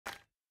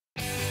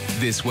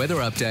This weather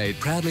update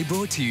proudly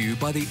brought to you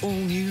by the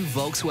all-new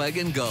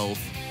Volkswagen Golf.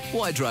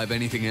 Why drive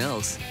anything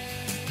else?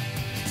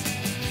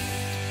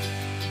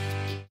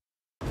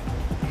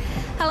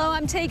 Hello,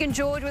 I'm Tegan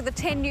George with the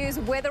 10 News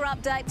weather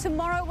update.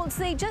 Tomorrow we'll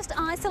see just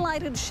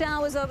isolated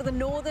showers over the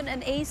northern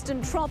and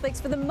eastern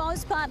tropics. For the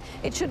most part,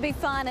 it should be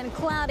fine and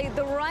cloudy.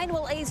 The rain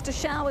will ease to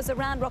showers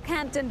around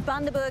Rockhampton,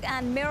 Bundaberg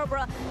and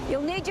Maryborough.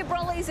 You'll need your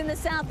brollies in the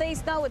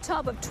southeast, though, a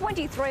top of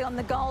 23 on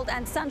the Gold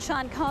and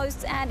Sunshine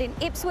Coasts and in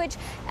Ipswich.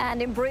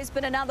 And in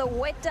Brisbane, another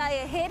wet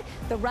day ahead.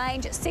 The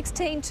range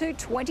 16 to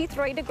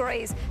 23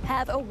 degrees.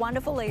 Have a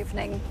wonderful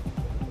evening.